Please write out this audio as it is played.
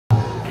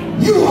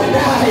You and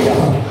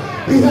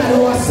I, we had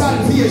our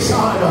salvation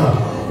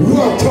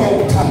worked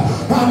out.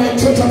 Amen,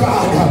 church of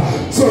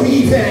God. So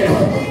even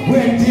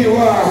when they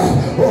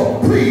were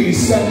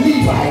priests and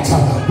Levites,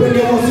 when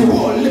there was the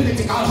whole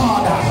Levitical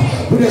order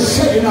with the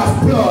shedding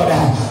of blood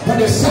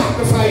and the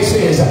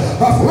sacrifices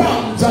of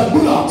rams and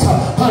bullocks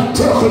and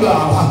turtle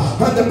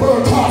dove and the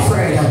burnt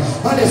offering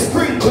and the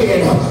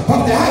sprinkling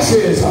of the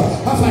ashes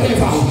of an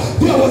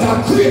heifer, there was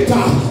a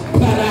greater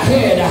plan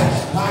ahead.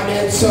 And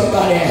then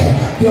somebody,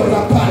 there was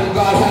a plan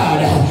God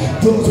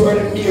had. Those were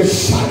the mere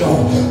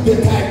shadow,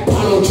 the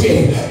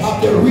typology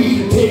of the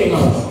real thing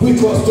which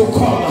was to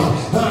come.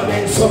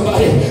 Amen.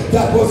 Somebody,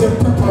 that was a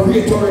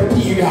preparatory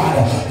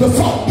period. The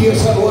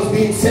foundation was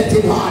being set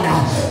in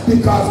order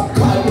because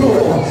God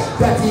knew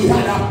that he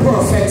had a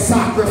perfect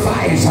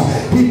sacrifice.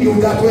 He knew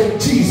that when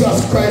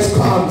Jesus Christ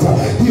comes,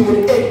 he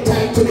would enter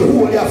into the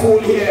Holy of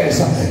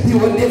Holies. He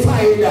would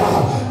divide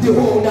the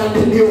old and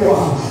the new.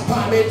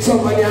 Amen.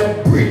 Somebody,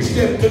 and bridge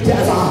them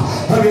together.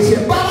 And we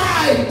say,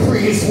 bye-bye,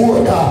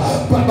 priesthood.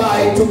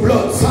 Bye-bye to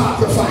blood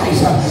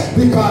sacrifice,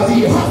 because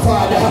he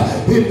offered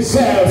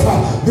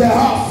himself the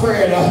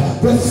offering,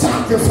 the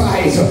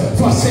sacrifice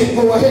for sin.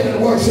 Go ahead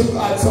and worship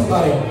God,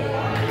 somebody.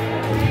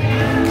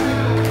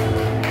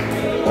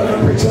 I'm going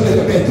to preach a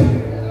little bit.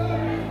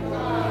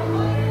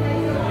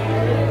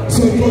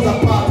 So it was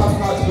a part of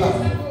God's plan.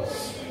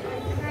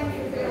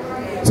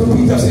 So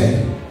Peter said,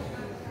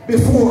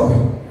 before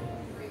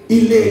he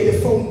laid the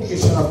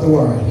foundation of the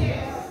world,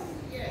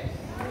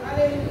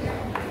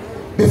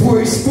 before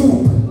he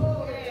stooped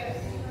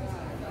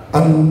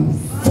and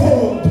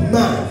formed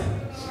man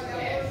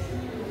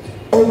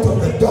out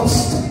of the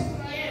dust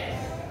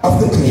of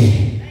the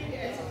clay,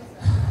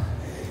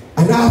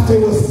 and after he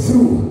was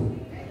through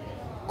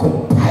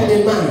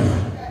compiling man,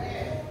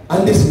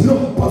 and this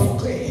lump of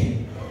clay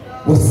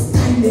was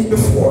standing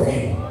before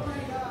him,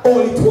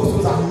 all it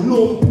was a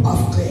lump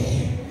of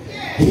clay.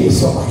 Here's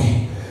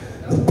somebody.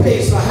 The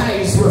place where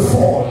eyes were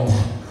formed,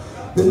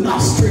 the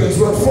nostrils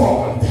were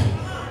formed,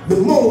 the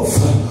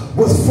mouth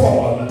was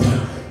formed,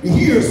 the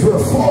ears were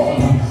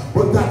formed,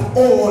 but that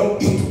all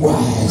it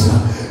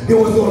was. There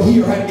was no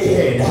ear and the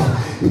head.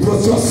 It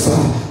was just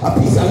a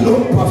piece of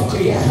lump of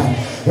clay.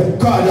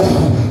 And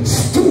God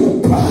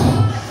stooped.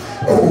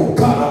 Oh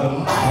God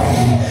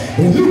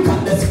Almighty. And look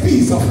at this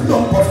piece of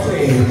lump of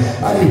clay.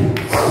 And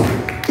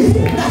in the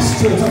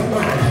nostrils of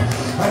man.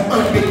 And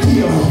man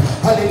became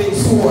a living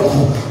soul.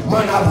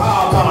 Man of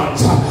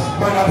organs,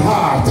 man of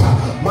heart,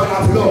 man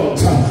of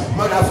lungs,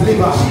 man of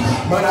liver,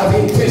 man of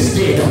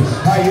intestine.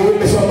 Are you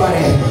with me,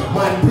 somebody?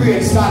 Man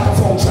brain start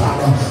to function.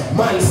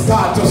 Man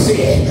start to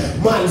see.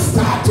 Man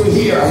start to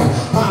hear.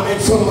 Amen,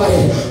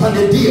 somebody. And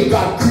the day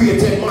God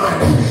created man,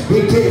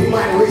 he gave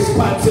man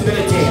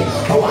responsibility.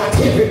 I want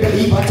every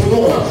believer to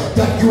know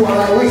that you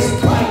are a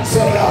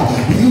responsible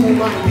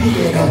human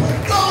being.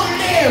 Don't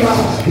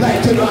live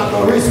like you don't have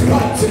no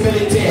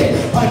responsibility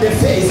on the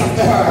face of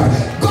the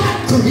earth.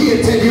 God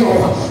created you,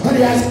 and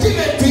he has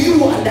given to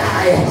you and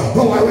I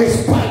our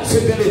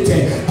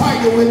responsibility.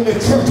 Are you in the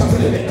church of the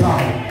living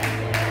God?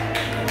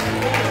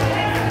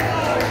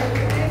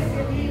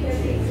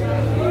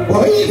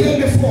 Well,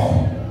 even before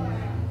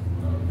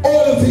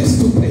all of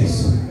this took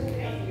place,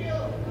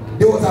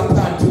 there was a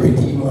plan to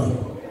redeem man.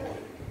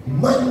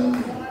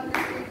 Man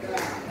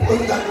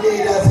was not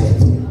made as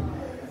it.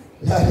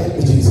 Lord help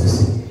me, Jesus.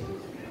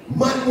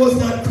 Man was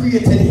not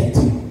created yet,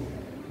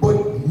 but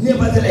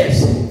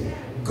nevertheless,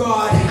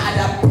 God had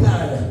a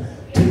plan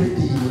to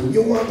redeem.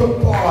 You want to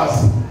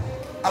pause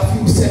a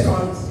few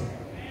seconds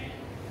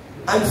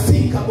and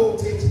think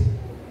about it.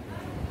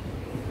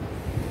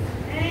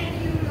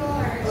 Thank you,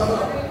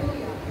 Lord.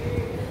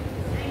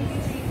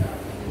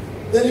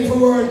 Then if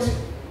we weren't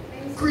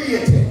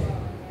created,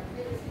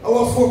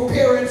 our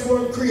foreparents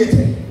weren't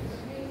created,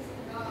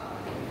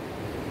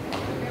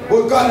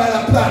 but God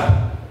had a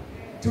plan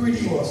to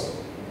redeem us.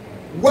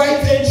 Why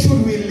then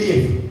should we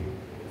live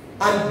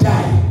and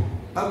die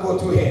and go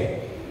to hell?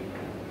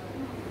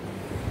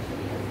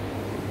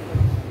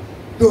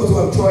 Those who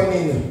have joined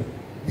in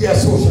via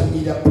social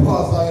media,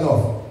 pause long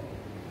enough.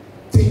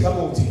 Think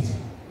about it.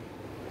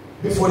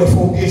 Before the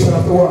foundation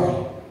of the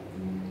world,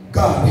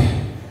 God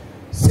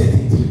said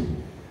it.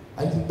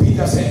 And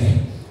Peter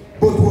said,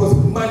 but was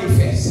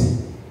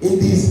manifest in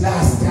this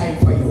last time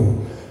for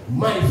you.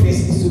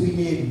 Manifest is to be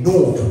made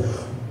known.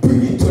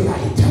 Bring it to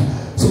light.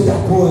 So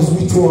that was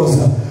which was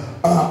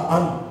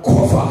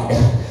uncovered.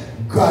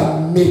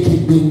 God make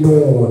it be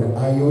known.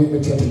 Are you in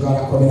the church of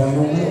God? Coming? I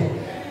don't know.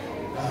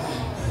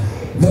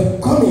 The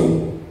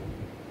coming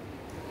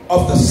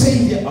of the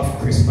Savior of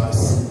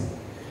Christmas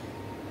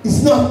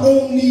is not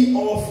only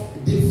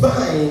of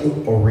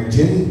divine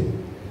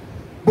origin,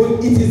 but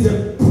it is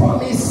the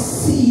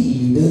promised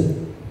seed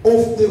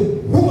of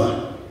the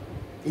woman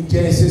in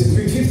Genesis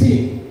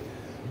 3:15.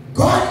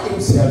 God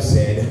himself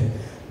said,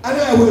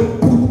 and I will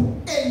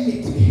put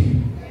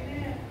enmity.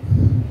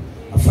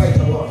 A fight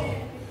along.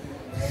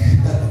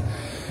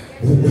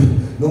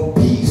 No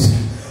peace.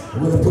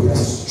 I'm going to put a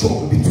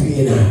struggle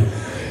between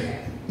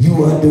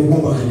you and the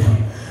woman.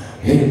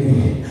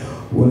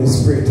 Holy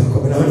Spirit,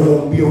 come in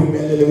and be with me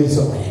a little bit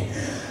somebody.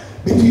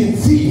 Between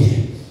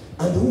thee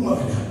and the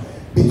woman,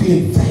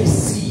 between thy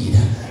seed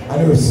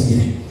and her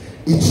seed,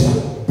 it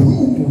shall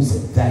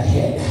bruise thy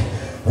head,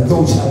 and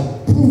thou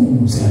shalt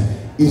bruise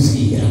his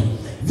heel.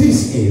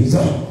 This is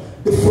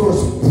the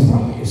first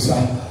promise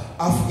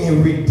of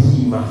a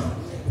redeemer.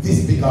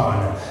 This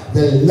began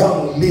the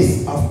long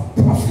list of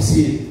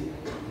prophecies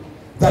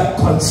that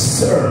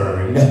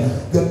concern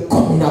the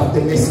coming of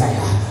the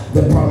Messiah,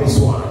 the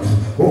promised one.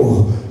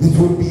 Oh, it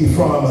would be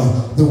from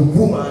the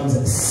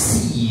woman's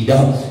seed,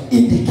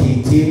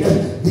 indicating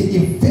the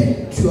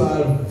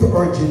eventual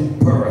virgin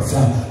birth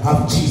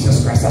of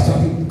Jesus Christ. That's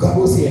what God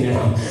was saying.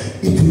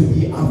 It will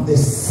be of the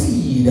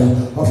seed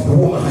of the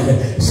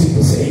woman,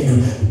 simply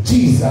saying,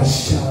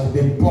 Jesus shall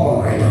be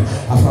born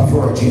of a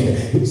virgin.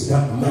 It's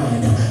not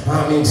man.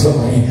 I mean,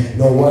 somebody,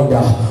 no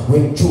wonder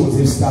when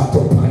Joseph started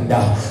to ponder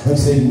and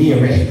said,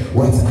 Mary,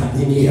 what's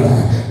happening here?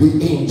 The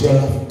angel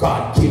of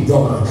God came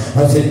down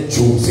and said,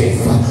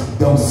 Joseph,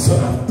 thou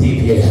son of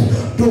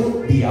David,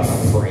 don't be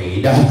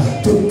afraid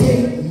to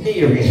take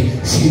Mary,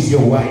 she's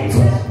your wife.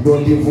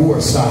 No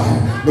divorce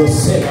her, no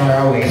send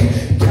her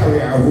away, carry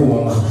her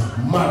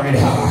home, marry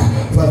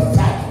her, for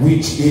that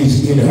which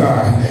is in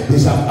her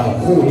is of the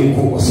Holy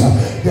Ghost.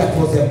 That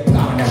was the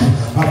plan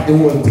of the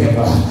old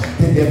devil.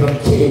 The devil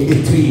came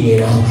between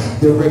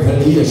the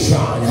revelation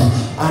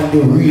and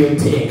the real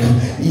thing.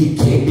 He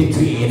came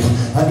between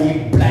and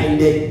he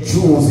blinded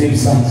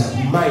Joseph's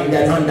mind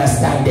and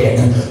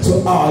understanding.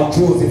 So all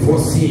Joseph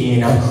was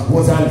seeing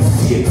was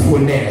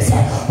unfaithfulness.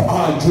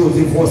 All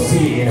Joseph was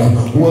seeing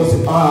was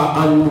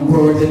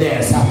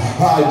unworthiness.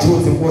 All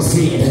Joseph was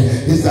seeing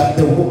is that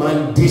the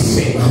woman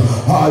dissing.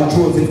 All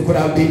Joseph could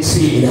have been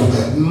seeing,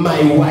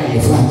 my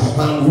wife,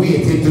 I'm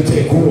waiting to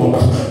take home.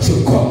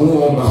 She come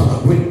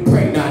home with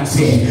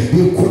pregnancy.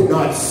 He could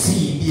not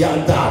see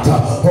beyond that.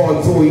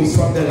 Although he's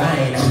from the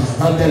line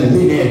and the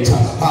lineage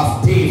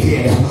of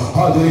David,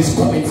 although he's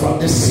coming from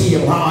the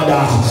same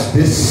order,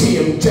 the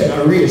same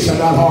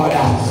generational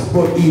order,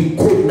 but he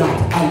could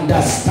not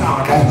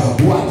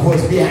understand what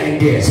was behind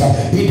this.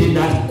 He did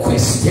not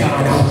question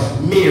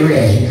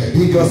Mary.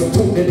 He just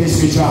took the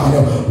decision,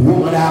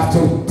 woman, I have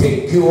to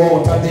take you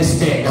out of this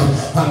thing.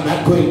 I'm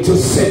not going to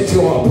set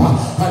you up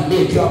and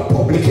make you a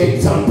public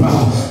example,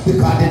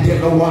 because the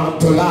devil want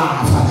to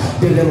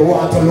laugh. The devil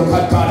want to look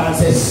at God and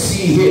say,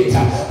 see it,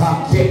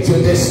 I'll get you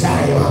this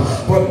time.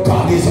 But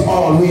God is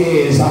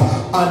always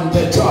on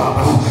the job.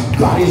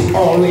 God is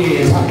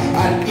always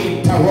an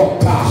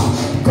interrupter.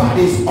 God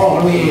is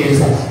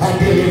always a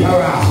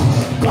deliverer.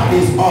 God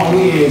is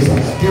always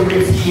the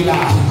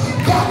revealer.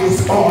 God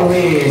is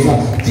always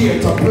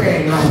there to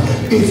bring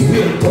his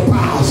will to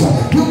pass.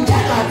 You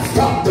cannot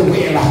stop the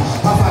will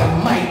of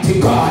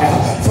Almighty God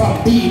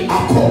from being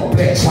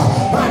accomplished.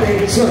 I'm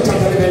in church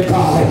of the living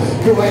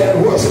God. Go ahead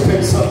and worship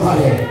him,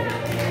 somebody.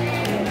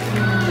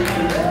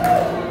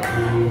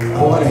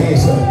 I want to hear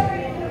some.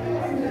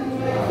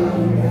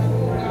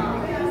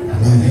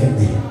 Lord, help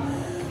me.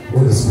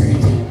 Holy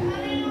Spirit.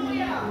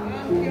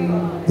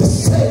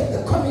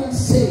 The coming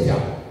Savior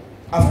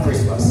of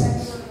Christmas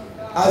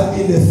has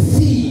been the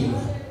theme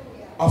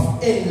of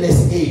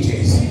endless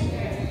ages.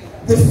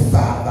 The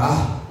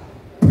Father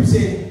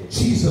presents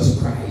Jesus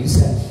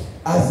Christ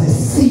as the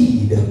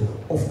seed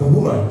of the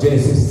woman,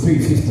 Genesis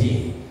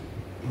 3:15.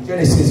 In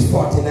Genesis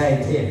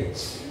 49:10,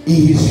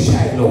 he is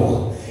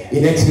Shiloh.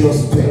 In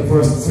Exodus 12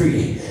 verse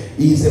 3,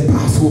 he is the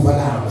Passover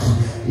lamb.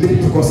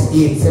 Leviticus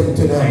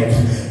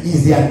 8:7-9, he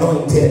is the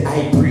anointed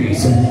high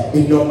priest.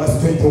 In Numbers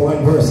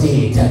 21 verse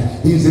 8,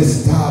 he is the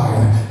star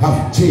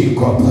of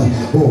Jacob.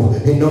 Oh,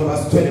 in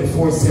Numbers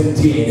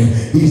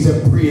 24:17, he is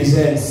the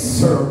brazen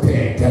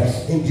serpent.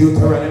 In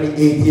Deuteronomy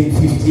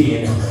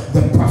 18:15,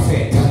 the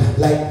prophet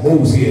like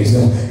Moses.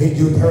 In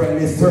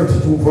Deuteronomy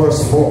 32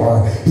 verse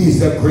 4, he is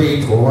the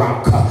great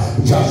rock.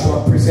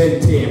 Joshua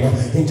presents him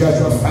in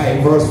Joshua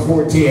 5 verse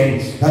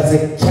 14 as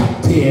the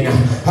captain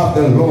of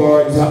the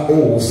Lord's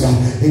host.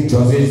 In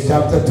Judges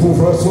chapter 2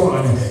 verse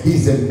 1,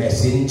 he's the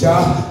messenger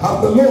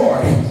of the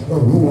Lord.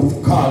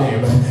 Ruth called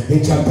him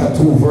in chapter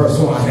 2 verse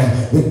 1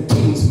 the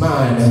king's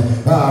man,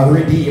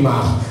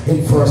 redeemer.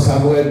 In 1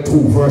 Samuel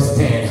 2 verse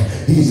 10,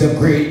 he's a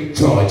great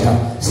judge.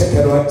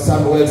 2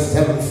 Samuel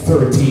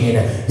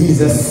 7:13, he's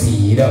the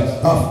seed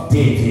of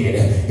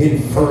David. In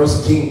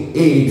 1 King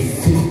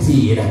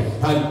 8:15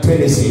 and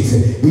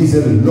 26, he's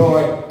the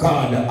Lord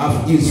God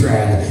of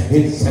Israel.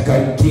 In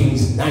 2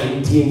 Kings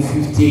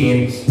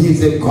 19:15,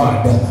 he's the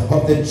God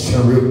of the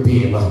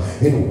cherubim.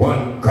 In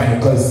 1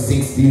 Chronicles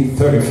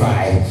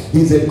 16:35,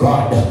 he's the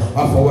God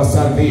of our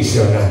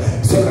salvation.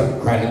 2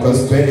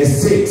 Chronicles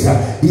 26,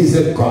 he's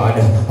the God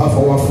of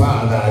our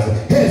fathers.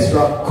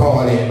 Ezra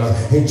called him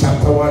in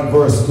chapter 1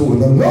 verse 2,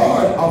 the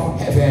Lord of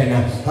heaven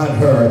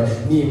and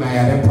earth.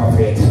 Nehemiah the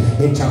prophet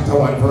in chapter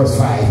 1 verse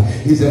 5,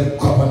 he's a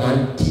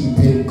covenant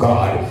keeping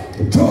God.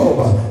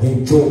 Job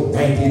in Job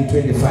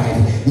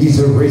 19:25, he's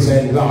a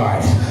risen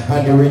Lord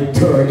and a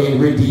returning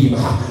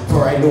Redeemer.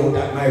 For I know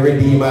that my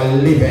Redeemer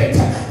liveth.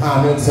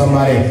 Amen,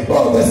 somebody.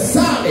 Oh, the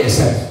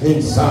psalmist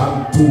in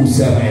Psalm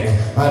 2:7,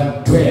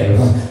 and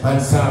 12.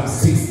 And Psalm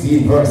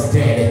 16 verse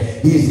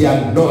 10, he's the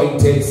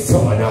anointed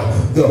Son,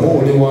 the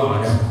Holy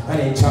One. And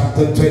in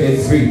chapter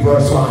 23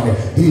 verse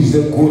 1, he's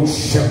the good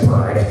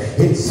shepherd.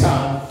 In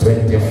Psalm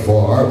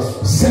 24,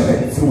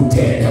 7 through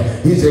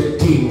 10, he's a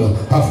King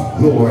of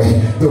glory.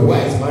 The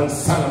wise man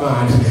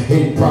Solomon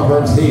in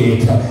Proverbs 8,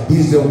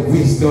 he's the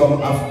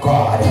wisdom of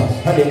God.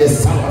 And in the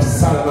Song of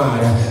Solomon,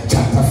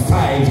 chapter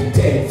 5,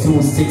 10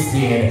 through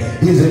 16,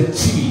 he's a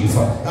chief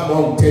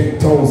among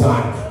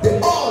 10,000. They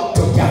all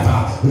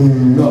together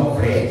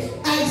lovely.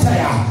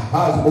 Isaiah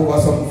has over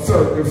some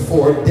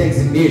 34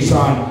 designation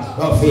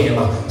of him.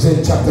 So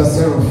in chapter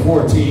 7,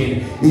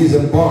 14, he's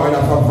born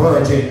of a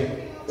virgin.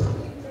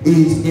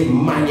 Is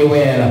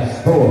Emmanuel,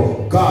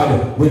 oh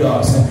God with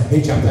us.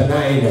 In chapter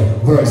 9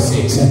 verse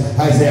 6,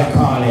 Isaiah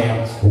called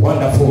him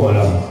Wonderful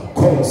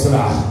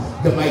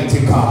Counselor, the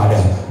mighty God,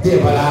 the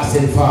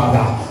everlasting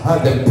Father,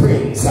 and the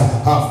Prince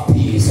of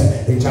Peace.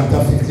 In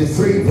chapter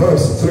 53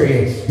 verse 3,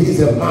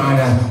 he's a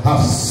man of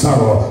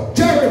sorrow.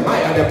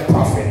 Jeremiah the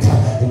prophet,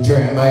 in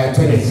Jeremiah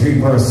 23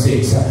 verse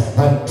 6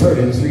 and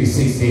 33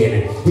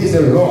 16, he's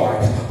the Lord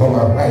of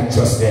our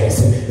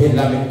righteousness. In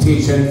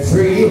Lamentation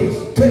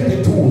 3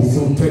 22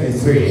 through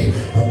 23,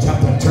 and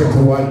chapter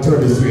 31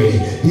 33,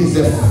 he's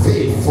a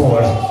faithful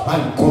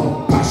and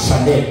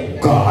compassionate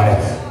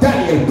God.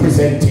 Daniel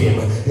present him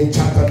in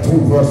chapter 2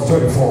 verse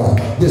 34,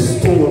 the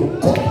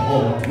stone cut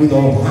out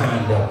without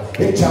hand.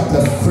 In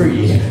chapter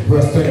 3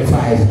 verse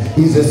 25,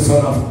 he's the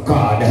Son of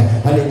God.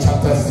 And in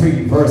chapter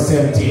 3 verse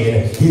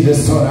 17, he's the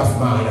Son of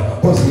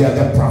Man. Hosea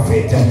the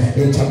prophet.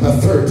 In chapter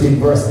 13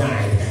 verse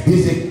 9,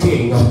 he's the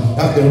King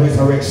of the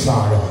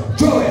resurrection.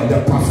 Joel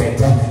the prophet.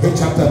 In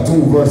chapter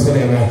 2 verse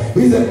 11,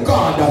 he's the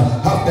God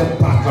of the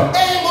battle.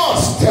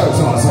 Amos tells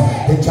us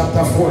in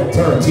chapter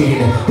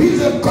 4:13, he's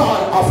the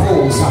God of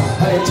hosts.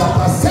 And in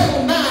chapter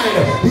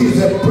 7:9, he's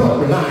the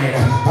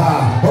bloodline.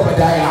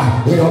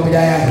 Obadiah, in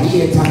Obadiah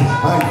 8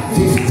 and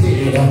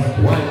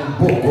 15, one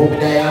book,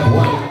 Obadiah,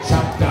 one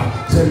chapter,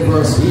 so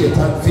verse 8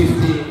 and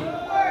 15.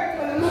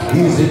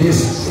 He's the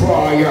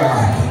destroyer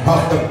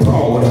of the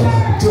proud.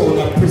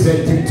 Jonah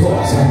presented to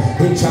us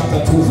in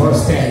chapter 2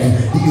 verse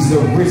 10. He's the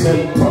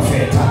risen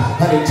prophet.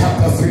 And in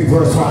chapter 3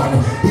 verse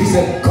 1, he's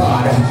the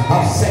God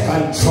of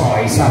second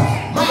choice.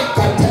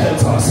 Micah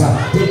tells us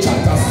in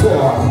chapter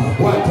 4,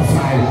 1 to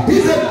 5,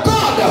 he's the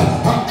God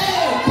of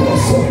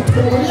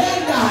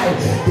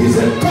he's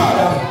the God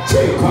of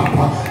Jacob.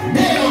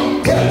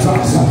 Nahum tells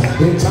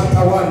us in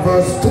chapter 1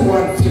 verse 2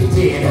 and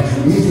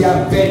 15, he's the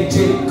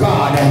avenging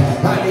God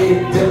and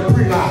he's the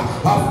bringer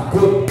of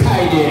good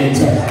tidings.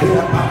 In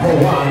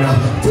Habakkuk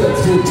 1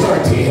 12 through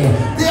 13,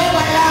 the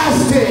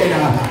everlasting,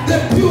 the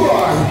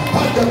pure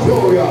and the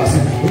glorious.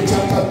 In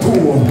chapter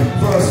 2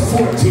 verse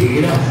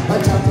 14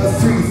 and chapter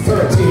 3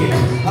 13,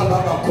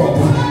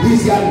 Habakkuk,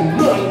 he's the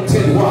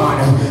anointed one.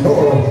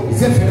 Oh,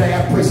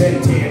 Zephaniah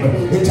present him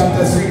in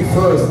chapter 3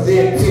 verse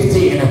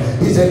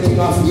 15, he's the King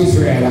of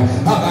Israel.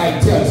 Haggai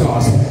tells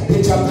us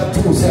in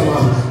chapter 2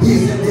 7,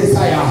 he's the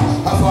desire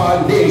of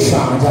our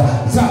nations.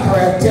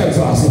 Zechariah tells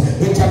us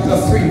in chapter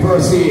 3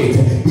 verse 8,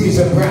 he's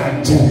a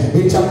branch.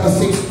 In chapter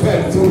 6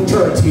 12 through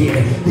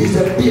 13, he's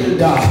the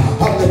builder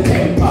of the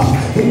temple.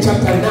 In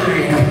chapter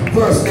 9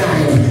 verse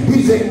 9,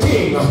 he's the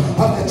king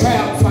of the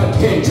triumphant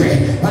entry.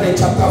 And in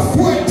chapter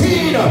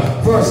 14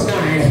 verse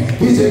 9,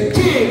 he's the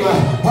king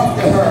of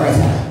the earth.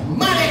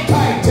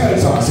 Malachi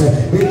tells us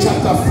in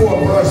chapter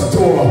 4 verse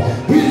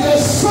 2, he's the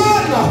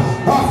son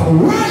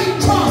of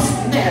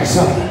righteousness.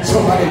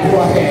 Somebody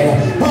go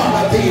ahead. All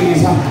of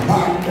these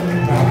are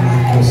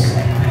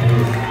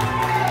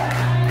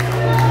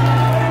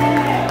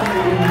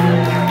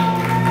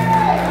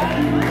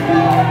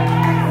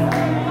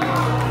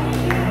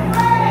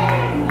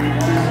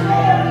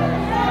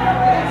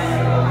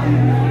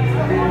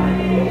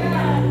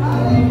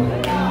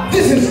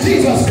this is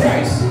Jesus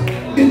Christ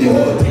in the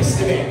Old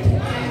Testament.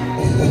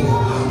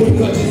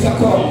 Because he's a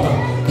come.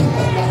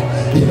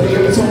 You know,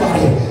 hear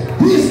somebody.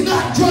 He's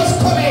not just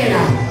coming.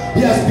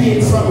 He has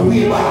been from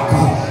way back.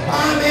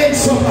 Amen,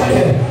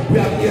 somebody. We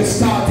have here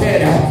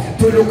started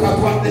to look at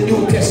what the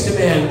New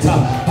Testament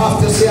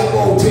has to say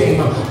about him.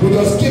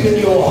 We're just giving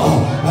you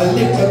a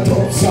little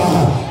touch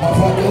of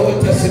what the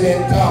Old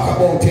Testament talk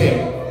about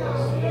him.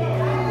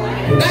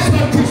 That's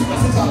what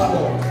Christmas is all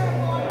about.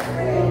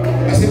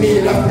 That's the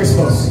meaning of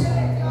Christmas.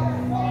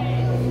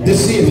 The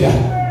Savior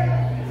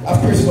of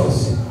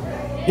Christmas.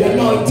 The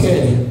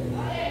anointed.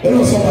 You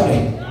know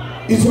somebody?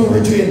 His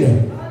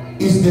origin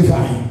is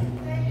divine.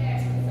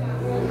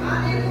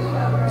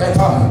 Can't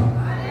talk.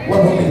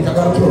 One moment, I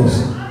gotta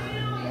close.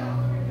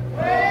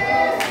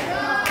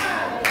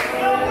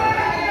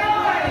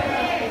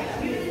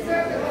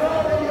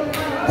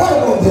 What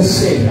about the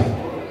Savior?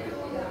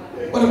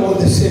 What about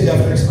the Savior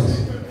of Christmas?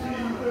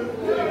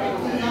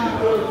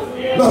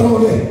 Not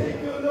only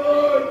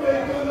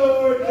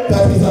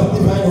that he's of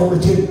divine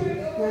origin,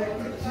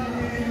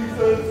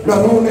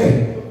 not only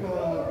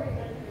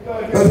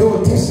that the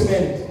Old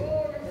Testament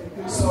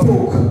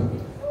spoke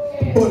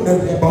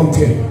abundantly about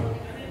him,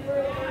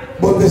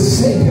 but the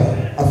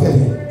Savior of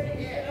heaven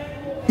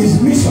His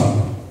mission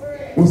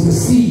was to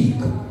seek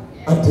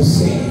and to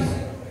save.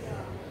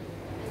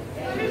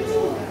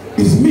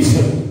 His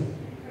mission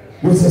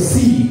was to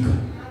seek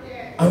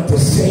and to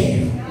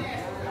save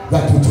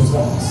that which was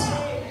lost.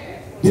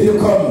 He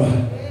didn't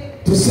come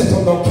to set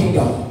up no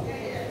kingdom.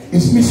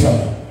 His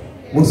mission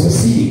was to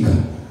seek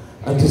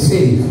and to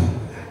save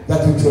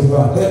that which was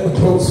lost. Let me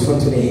close for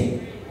today.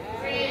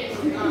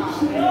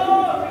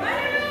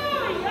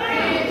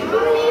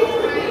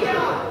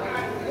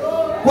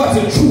 What's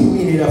the true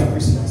meaning of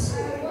Christmas?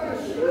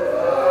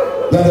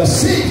 That the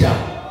Savior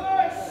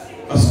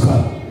has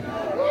come.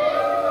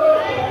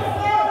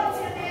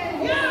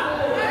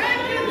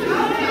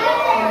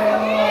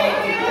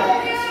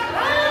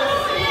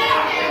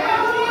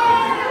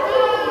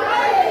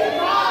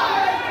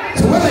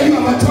 So whether you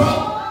have a job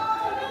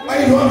or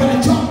you don't have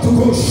any job to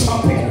go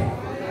shopping,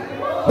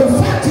 the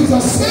fact is the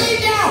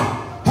Savior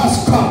has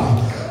come.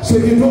 So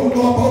if you don't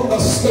know about the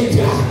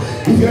Savior,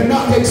 if you're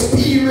not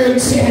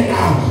experiencing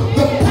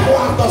the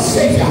power of the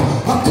Savior,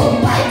 I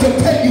come by to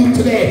tell you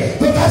today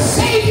that the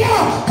Savior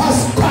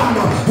has come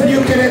and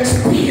you can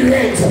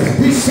experience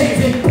His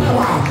saving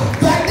power.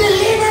 The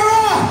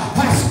Deliverer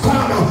has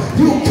come.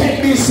 You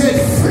can be set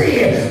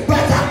free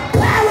by the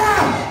power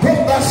of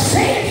the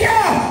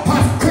Savior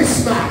of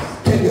Christmas.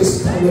 Can you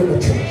stand in the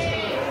church?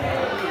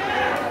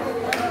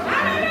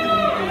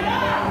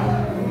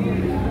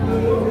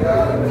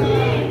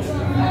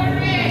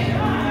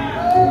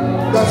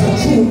 That's a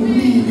true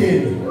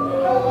meaning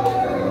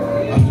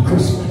of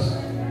Christmas.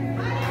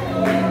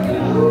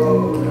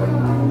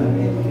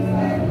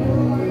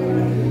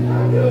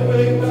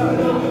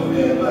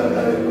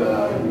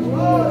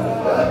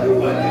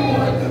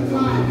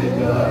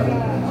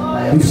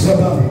 If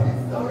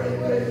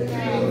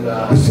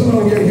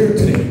somehow you're here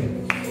today,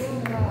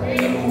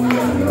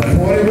 for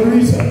whatever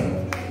reason,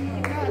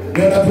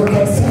 you're not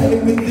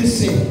reconciling with this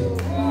sin.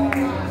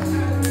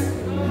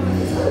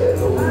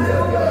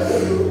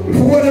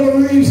 For whatever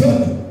reason,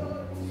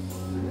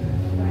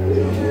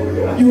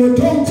 you are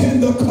doubting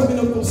the coming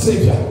of the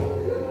Savior.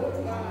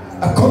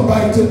 I come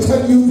by to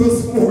tell you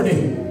this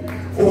morning,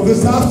 or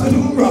this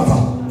afternoon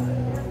rather,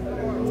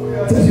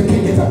 that you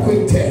can get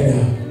acquainted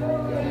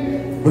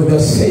with the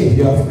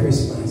Savior of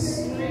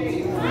Christmas.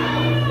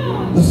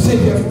 The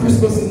Savior of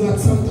Christmas is not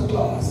Santa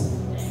Claus.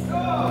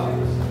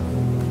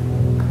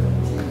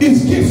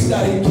 It's gifts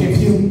that He gives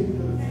you.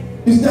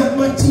 It's not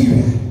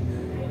material.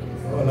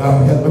 Oh,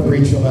 now help the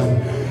preacher,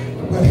 man.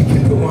 Well, he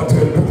can want to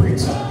help the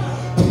preacher.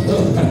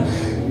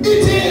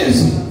 It is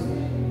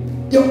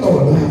your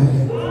own life.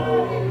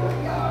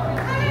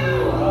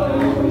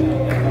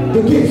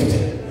 The gift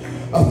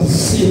of the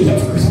Savior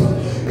of Christmas,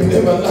 an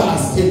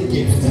everlasting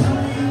gift.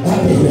 I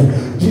mean,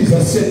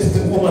 Jesus said to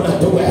the woman at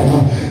the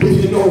well,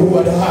 if you know who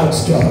had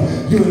asked you,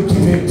 you will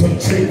give him to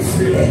drink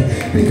freely,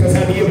 because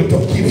I'm able to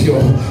give you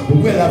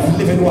well of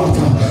living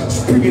water,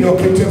 springing up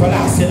into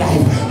everlasting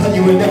life, and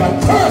you will never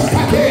thirst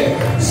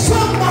again.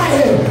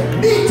 Somebody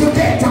need to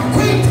get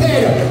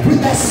acquainted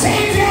with the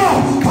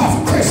Savior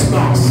of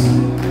Christmas.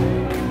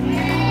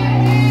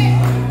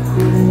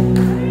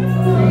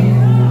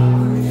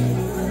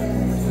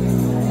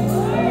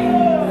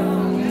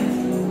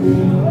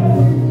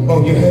 Oh,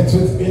 your heads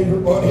with me,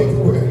 everybody,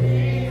 everywhere.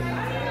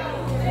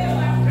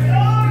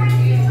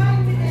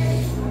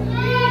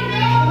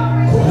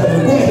 Go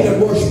ahead and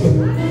worship Him.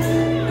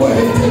 Go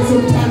ahead and take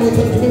some time out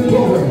and give Him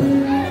glory.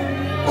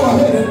 Go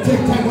ahead and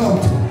take time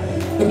out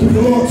and give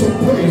the Lord some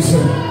praise.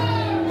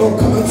 Oh,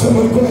 come on,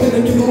 somebody, go ahead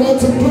and give the Lord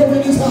some glory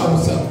in His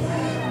house.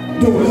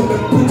 Don't let me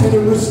put any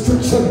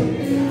restriction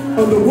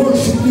on the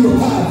worship you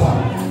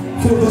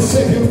have for the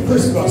Savior of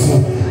Christmas.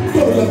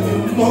 Don't let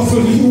me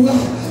muzzle you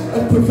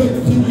and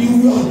preventing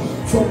you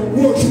from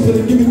worshiping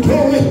and giving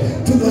glory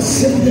to the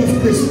Savior of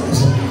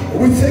Christmas.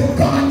 We thank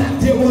God that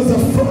there was a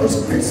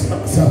first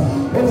Christmas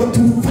over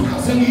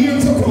 2,000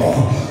 years ago.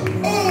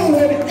 Oh,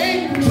 when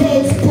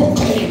angels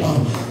proclaim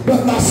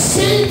that the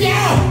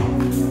Savior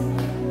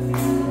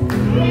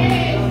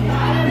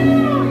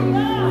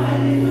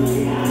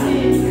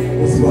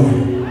was born.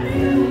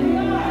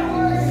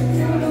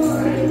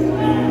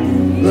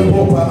 Let's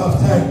hope I have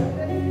time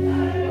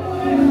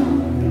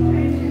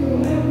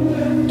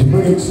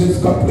bring it to its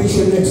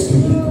completion next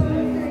week.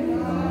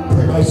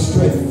 Pray my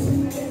strength.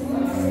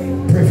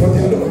 Pray for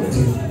the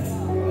anointing.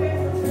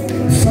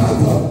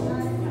 Father,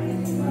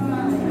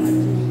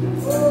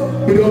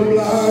 we don't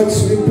large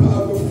sweet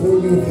power before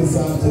you this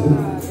afternoon.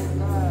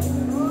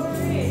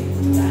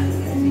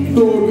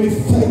 Lord, we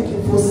thank you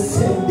for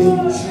sending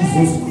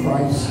Jesus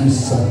Christ, your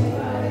Son.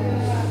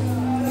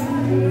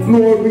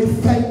 Lord, we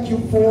thank you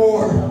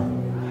for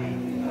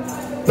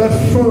that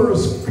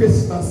first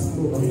Christmas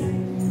morning.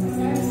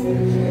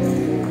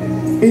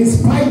 In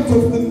spite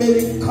of the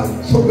many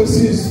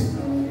controversies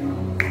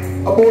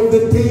about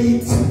the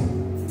date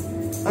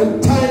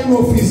and time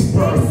of his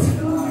birth,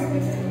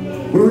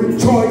 we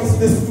rejoice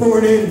this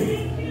morning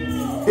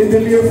in the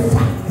mere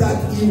fact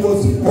that he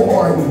was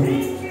born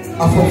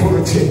of a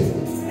virgin.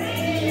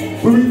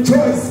 We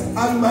rejoice,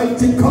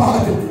 Almighty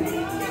God,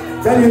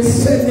 that you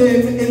sent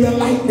him in the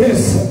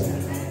likeness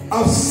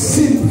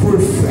sinful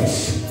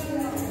flesh.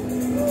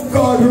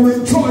 God, we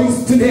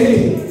rejoice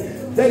today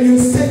that you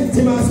sent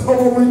him as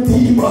our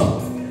Redeemer.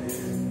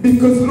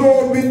 Because,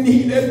 Lord, we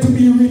needed to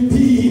be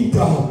redeemed.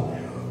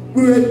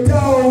 We were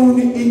down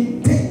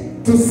in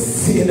debt to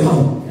sin.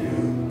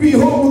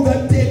 Behold,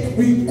 the debt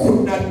we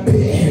could not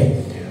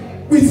pay.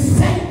 We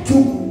thank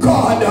you,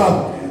 God,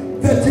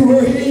 that you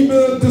were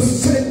able to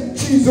send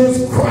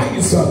Jesus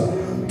Christ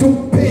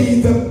to pay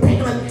the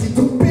penalty,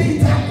 to pay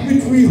that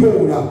which we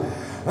hold.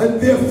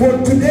 And therefore,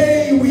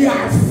 today we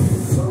are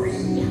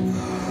free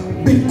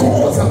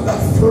because of that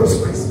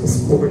first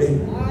Christmas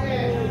morning.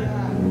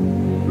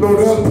 Lord,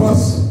 help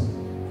us.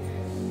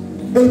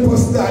 Help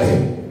us,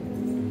 Daddy.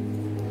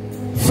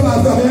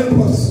 Father, help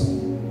us.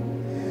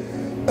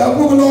 That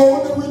we will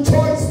only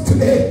rejoice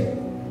today.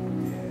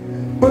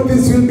 But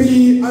this will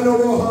be in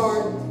our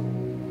heart.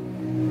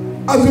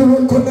 As we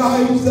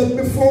recognize that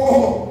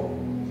before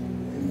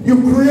you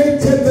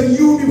created the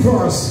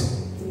universe,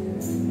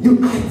 you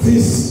had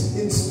this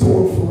in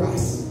store for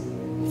us.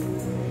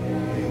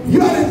 You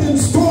had it in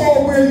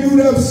store where you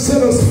would have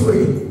set us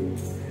free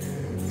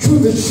through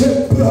the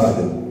shed blood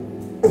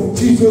of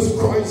Jesus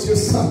Christ, your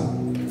Son.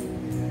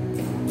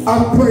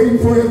 I pray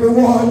for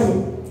everyone,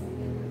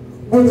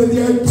 whether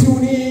they are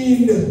tuning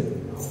in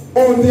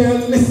or they are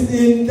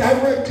listening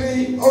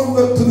directly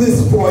to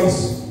this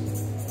voice,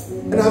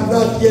 and have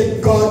not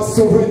yet, God,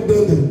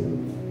 surrendered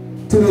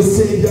to the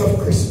Savior of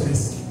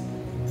Christmas.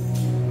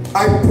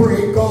 I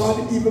pray,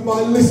 God, even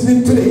by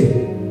listening today,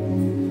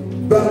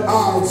 that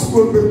hearts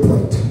will be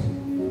pricked.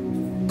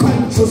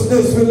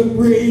 Consciousness will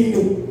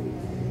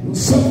reign.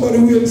 Somebody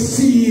will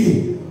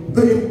see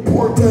the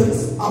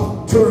importance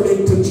of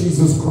turning to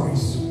Jesus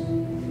Christ.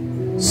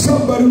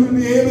 Somebody will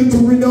be able to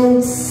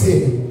renounce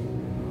sin,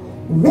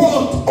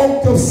 walk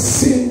out of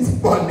sin's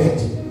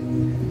bondage,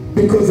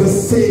 because the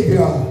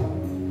Savior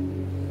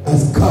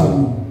has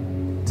come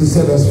to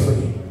set us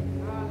free.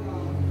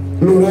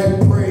 Lord, I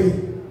pray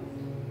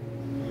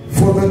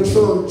for the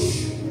church.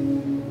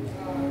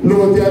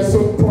 Lord, there are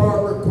some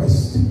prayer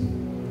requests.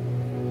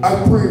 I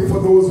pray for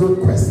those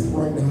requests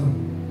right now.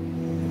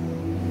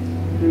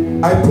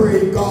 I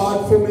pray,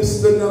 God, for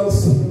Mr.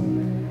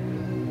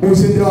 Nelson,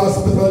 who's in the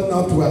hospital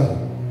not well.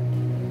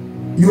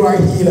 You are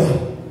a healer.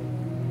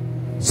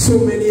 So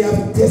many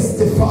have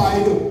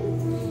testified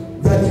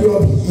that you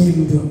have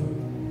healed.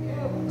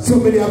 So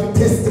many have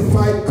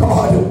testified,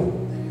 God,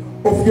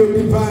 of your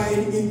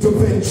divine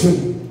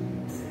intervention.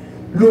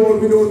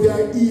 Lord, we know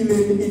there are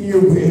healing in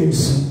your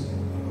ways.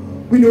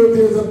 We know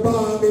there's a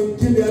balm in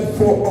Gilead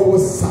for our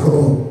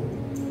sorrow.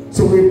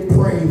 So we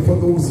pray for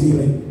those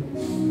healing.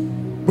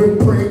 We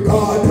pray,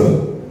 God,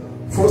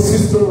 for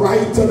Sister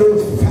Wright and her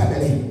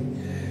family.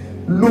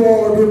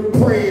 Lord, we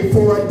pray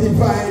for a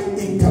divine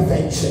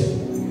intervention.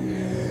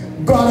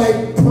 God,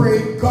 I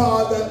pray,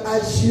 God, that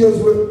as she has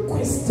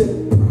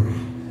requested prayer,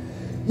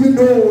 you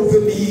know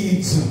the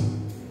needs,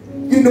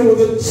 you know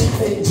the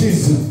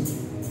challenges,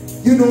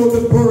 you know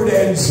the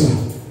burdens,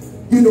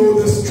 you know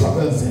the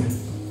struggles.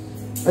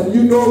 And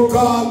you know,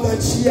 God,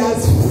 that she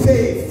has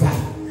faith.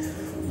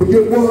 But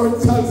your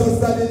word tells us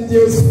that if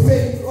there's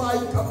faith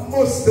like a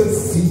mustard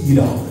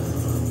seed,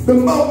 the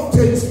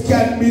mountains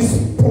can be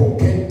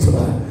spoken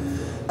to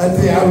and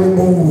they are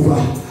removed.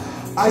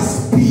 I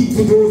speak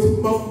to those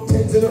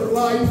mountains in her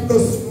life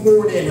this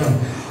morning,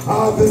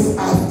 this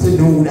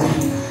afternoon.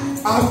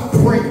 I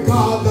pray,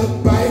 God,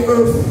 that by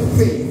her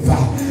faith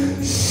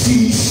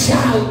she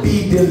shall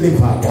be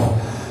delivered.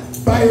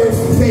 By her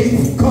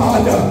faith,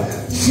 God,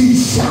 she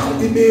shall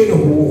be made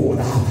whole.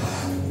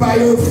 By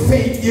her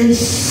faith, you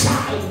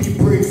shall be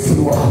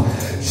breakthrough.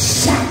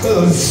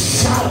 Shackles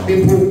shall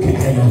be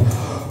broken.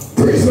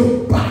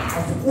 Prison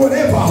bars,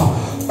 whatever,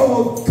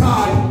 oh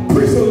God,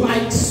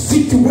 prison-like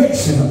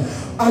situation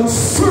and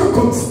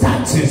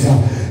circumstances,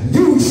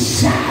 you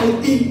shall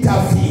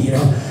intervene,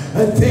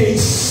 and they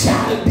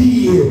shall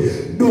be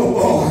no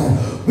more.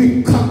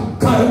 We come,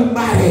 God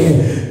Almighty,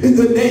 in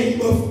the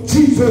name of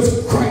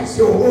Jesus Christ,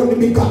 your only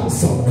begotten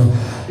Son,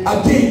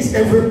 against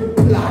every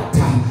plot,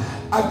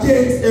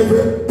 against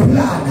every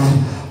plan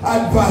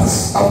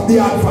of the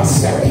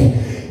adversary.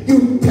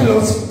 You tell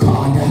us,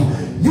 God,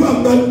 you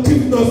have not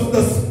given us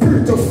the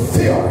spirit of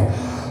fear,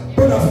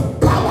 but of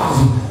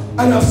power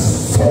and of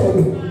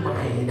sound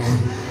mind.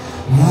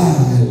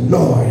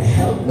 Lord,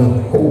 help the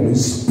Holy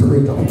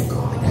Spirit of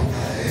God.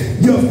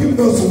 You have given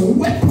us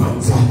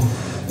weapons.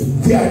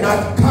 They are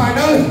not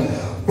carnal,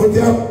 but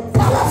they are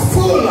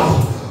powerful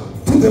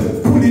to the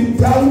pulling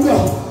down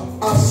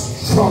of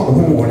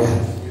stronghold.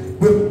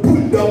 We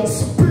pull down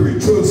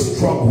spiritual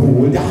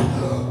stronghold.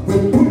 We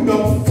pull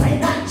down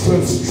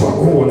financial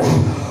stronghold.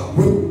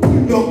 We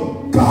pull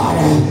down, God,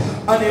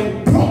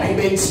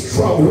 unemployment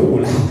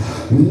stronghold.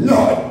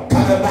 Lord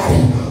God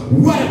Almighty,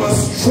 whatever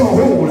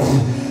stronghold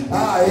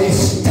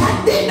is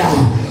standing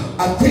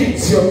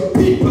against your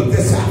people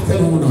this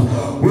afternoon,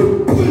 we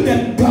pull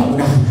them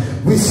down.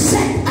 We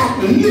set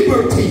at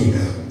liberty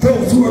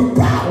those who are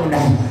bound.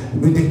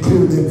 We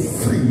declare them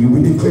free.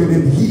 We declare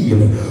them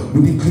healed. We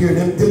declare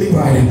them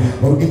delivered.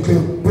 And we declare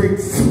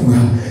breakthrough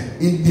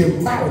in their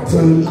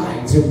marital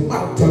lives, their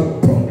marital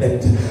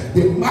problems,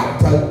 their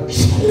marital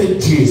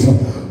challenges.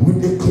 We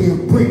declare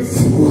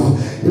breakthrough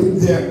in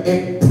their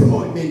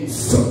employment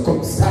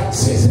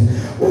circumstances.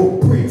 Oh,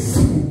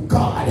 breakthrough,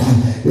 God,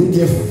 in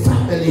their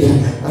family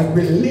and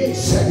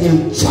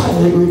relational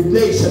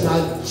challenges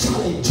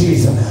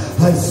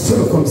and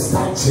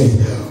circumstances.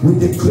 We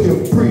declare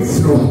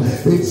breakthrough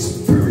in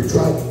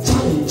spiritual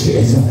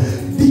challenges,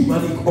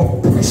 demonic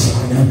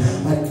oppression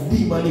and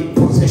demonic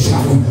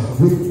possession.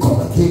 We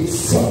come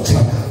against such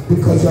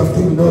because you have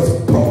given us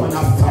power and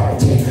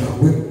authority.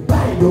 We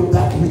bind up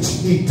that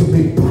which need to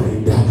be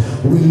bound.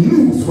 We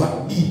lose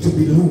what need to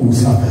be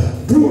loose.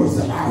 Doors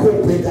that are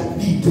open that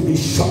need to be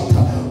shut,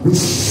 we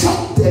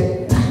shut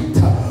them tight.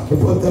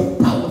 But the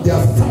power, the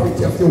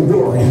authority of your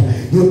word,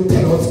 you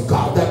tell us,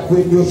 God, that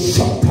when you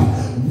shut,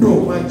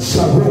 no man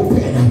shall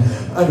open,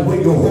 and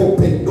when you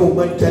open, no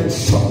man can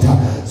shut.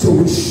 So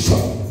we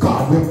shut,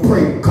 God. We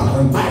pray,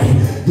 God Almighty,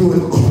 you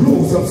will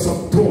close up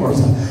some doors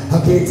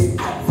against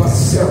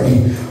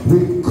adversary.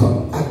 We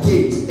come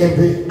against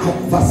every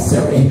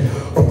adversary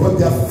upon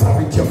the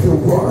authority of your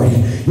word.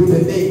 In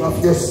the name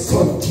of your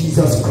Son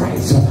Jesus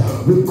Christ,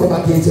 we come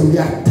against every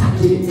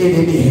attacking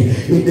enemy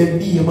in the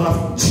name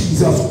of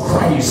Jesus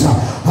Christ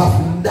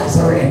of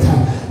Nazareth.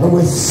 And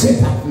we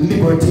set at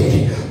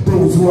liberty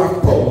those who are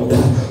bound,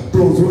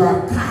 those who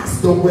are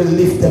cast down, will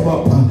lift them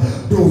up.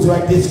 Those who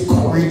are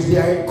discouraged, they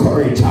are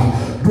encouraged.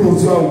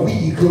 Those who are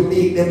weak, will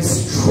make them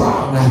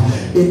strong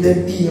in the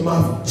name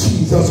of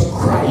Jesus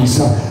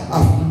Christ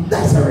of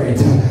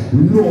Nazareth.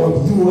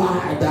 Lord, you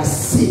are the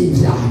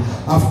Savior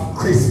of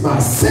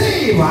Christmas.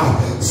 Save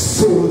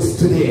souls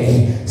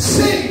today.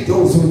 Save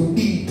those who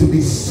need to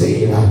be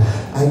saved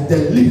and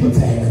deliver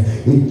them.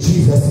 In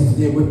Jesus'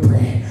 name we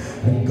pray.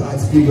 And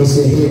God's people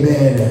say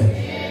amen.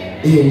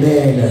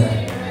 Amen.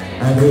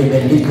 And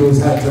amen. Lift those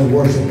hands and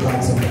worship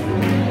God.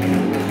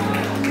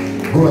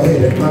 Go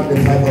ahead and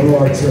magnify the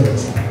Lord,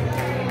 church.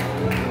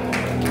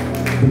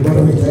 The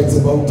moderator, it's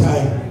about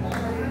time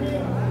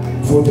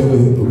for the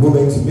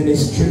women's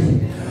ministry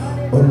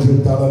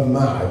 $100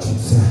 march.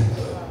 It's,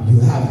 you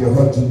have your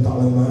 $100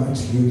 march.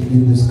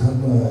 You just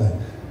come.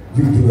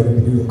 You do whatever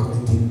you do.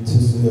 Connecting to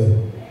the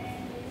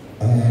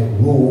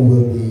row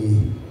will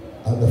be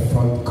at the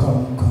front.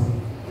 Come.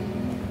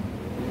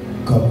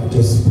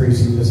 Just praise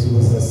you. Just give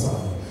us a song.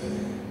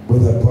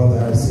 With a brother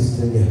or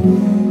sister,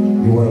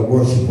 you want to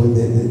worship with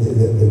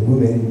the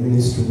women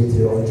ministry with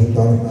your $100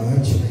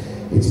 march.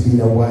 It's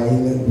been a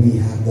while that we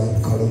have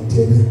not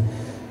connected.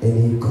 And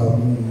you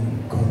come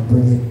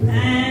bring it.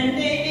 And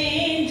the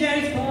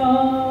angels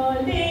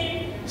calling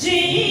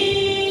Jesus,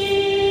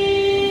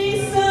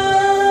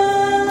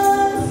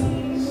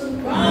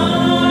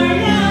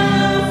 born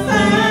of a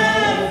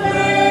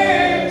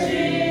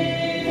virgin,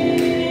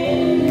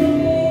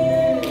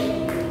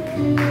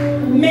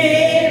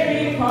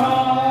 Mary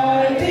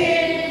called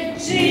him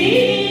Jesus.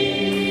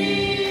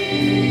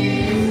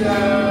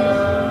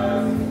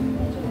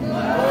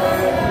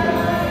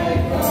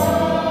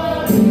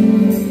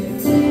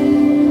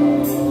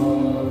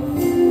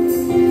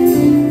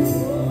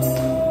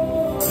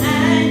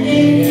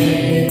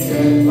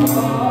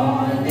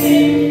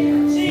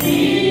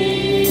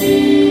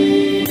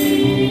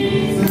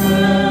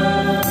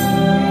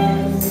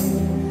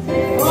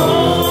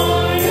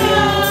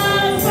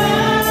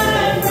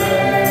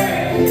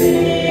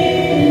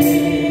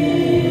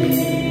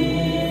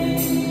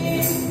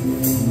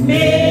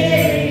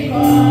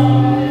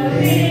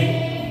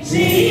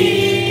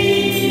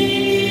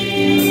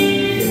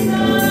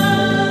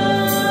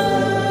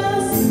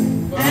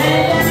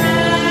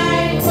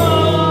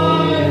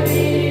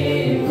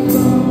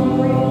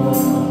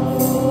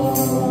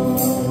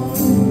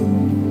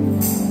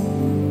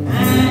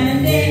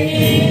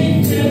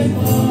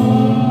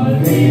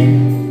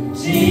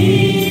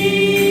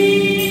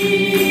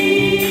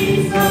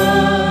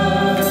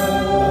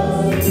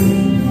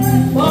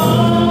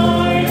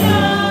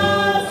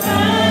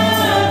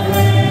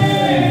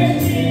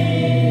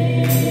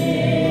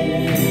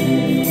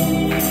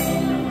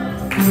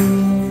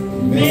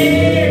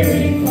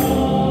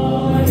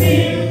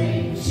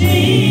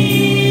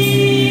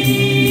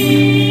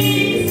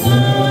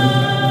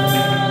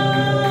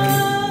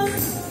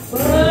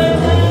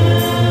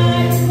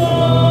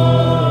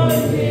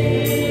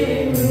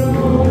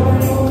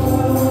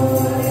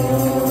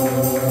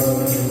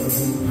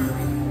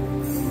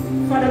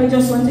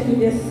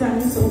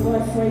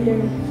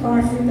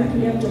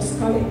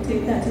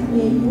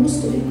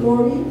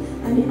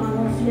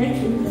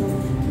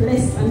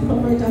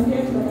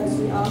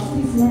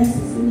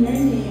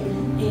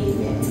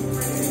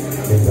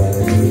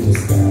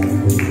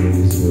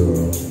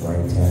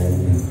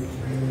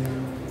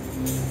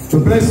 The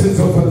blessings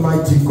of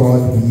Almighty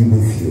God be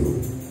with you.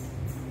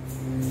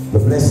 The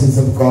blessings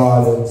of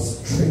God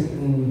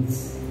strengthen,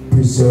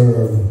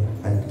 preserve,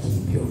 and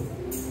keep you.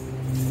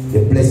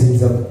 The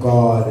blessings of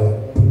God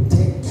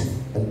protect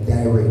and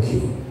direct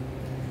you.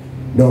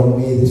 Now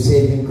may the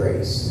saving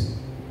grace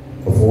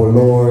of our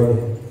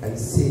Lord and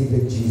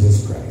Savior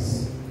Jesus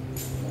Christ,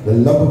 the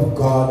love of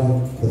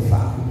God the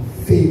Father,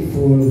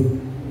 faithful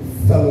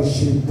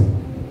fellowship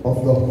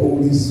of the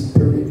Holy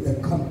Spirit, the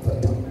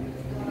Comforter,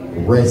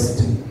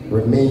 rest,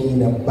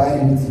 remain,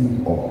 abide with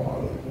you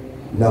all,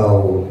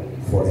 now,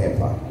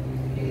 forever.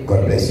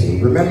 God bless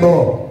you.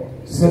 Remember,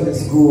 Sunday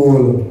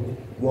school,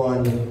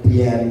 1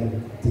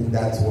 p.m. I think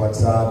that's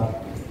what's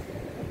up.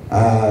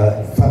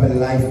 Family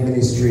Life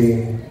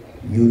Ministry,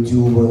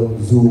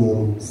 YouTube,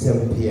 Zoom,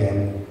 7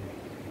 p.m.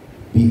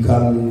 We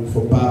come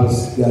for Bible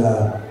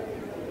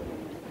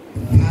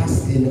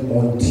fasting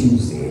on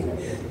Tuesday.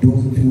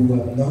 Those of you who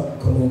have not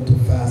come on to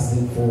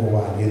fasting for a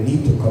while, you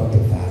need to come to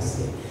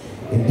fasting.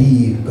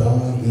 Indeed,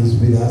 God is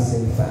with us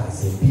in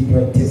fasting. People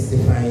are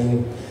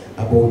testifying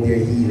about their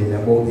healing,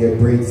 about their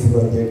breakthrough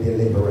and their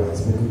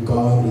deliverance, because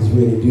God is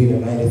really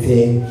doing a mighty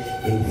thing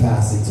in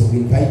fasting. So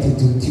we invite you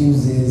to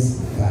Tuesday's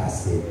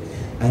fasting.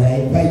 And I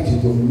invite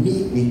you to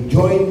meet me,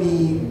 join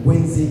me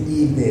Wednesday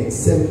evening,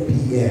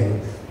 7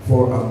 p.m.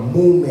 for a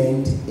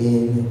moment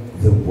in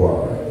the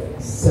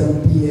Word.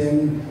 7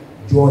 p.m.,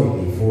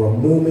 join me for a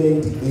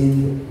moment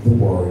in the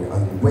Word.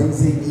 On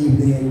Wednesday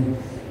evening,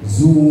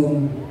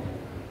 Zoom,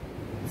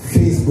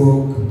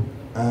 Facebook,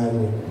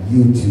 and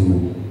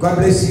YouTube. God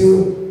bless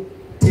you.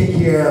 Take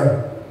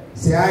care.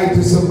 Say hi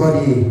to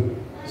somebody.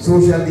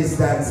 Social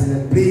distancing.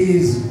 And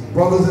please,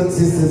 brothers and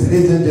sisters,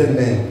 ladies and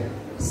gentlemen,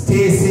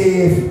 stay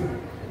safe,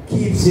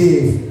 keep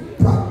safe,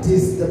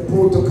 practice the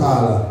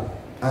protocol,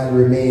 and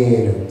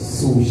remain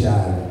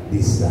social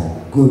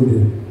distant.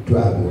 Good to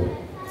have you.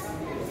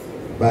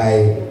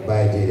 Bye,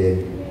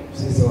 Jaden.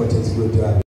 Sister, it's good to have you.